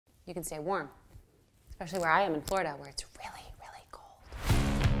you can stay warm, especially where I am in Florida, where it's really, really cold.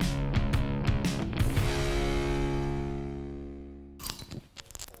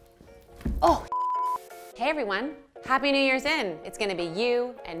 Oh, hey everyone. Happy New Year's in. It's gonna be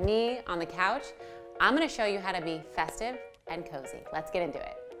you and me on the couch. I'm gonna show you how to be festive and cozy. Let's get into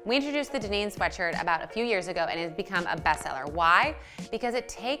it. We introduced the Janine sweatshirt about a few years ago and it's become a bestseller. Why? Because it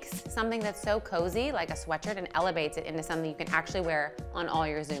takes something that's so cozy, like a sweatshirt, and elevates it into something you can actually wear on all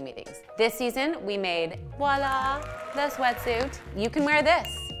your Zoom meetings. This season, we made, voila, the sweatsuit. You can wear this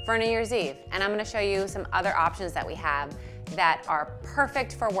for New Year's Eve. And I'm gonna show you some other options that we have that are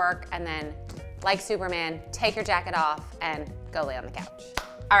perfect for work, and then, like Superman, take your jacket off and go lay on the couch.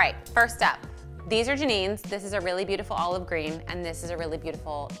 All right, first up. These are Janine's. This is a really beautiful olive green, and this is a really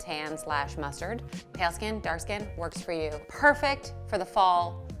beautiful tan/mustard. Pale skin, dark skin, works for you. Perfect for the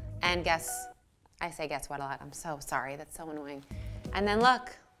fall, and guess what a lot. I'm so sorry, that's so annoying. And then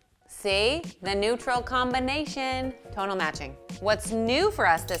look, see? The neutral combination, tonal matching. What's new for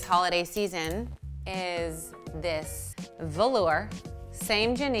us this holiday season is this velour,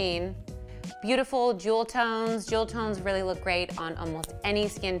 same Janine, beautiful jewel tones. Jewel tones really look great on almost any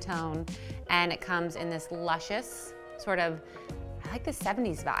skin tone. And it comes in this luscious sort of, I like the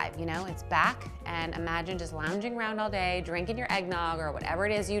 70s vibe, you know? It's back, and imagine just lounging around all day, drinking your eggnog or whatever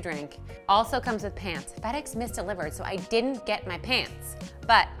it is you drink. Also comes with pants. FedEx misdelivered, so I didn't get my pants.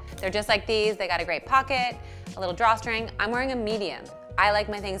 But they're just like these. They got a great pocket, a little drawstring. I'm wearing a medium. I like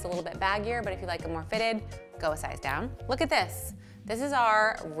my things a little bit baggier, but if you like them more fitted, go a size down. Look at this. This is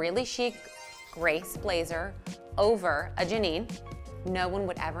our really chic Grace blazer over a Janine. No one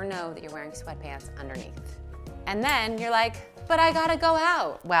would ever know that you're wearing sweatpants underneath. And then you're like, but I gotta go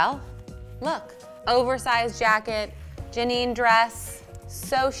out. Well, look, oversized jacket, Janine dress,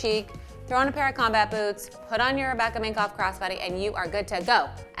 so chic. Throw on a pair of combat boots, put on your Rebecca Minkoff crossbody, and you are good to go.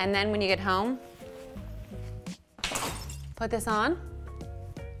 And then when you get home, put this on,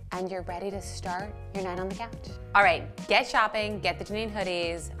 and you're ready to start your night on the couch. All right, get shopping, get the Janine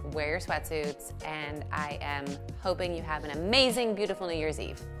hoodies, wear your sweatsuits, and I am hoping you have an amazing, beautiful New Year's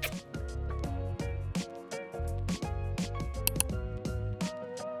Eve.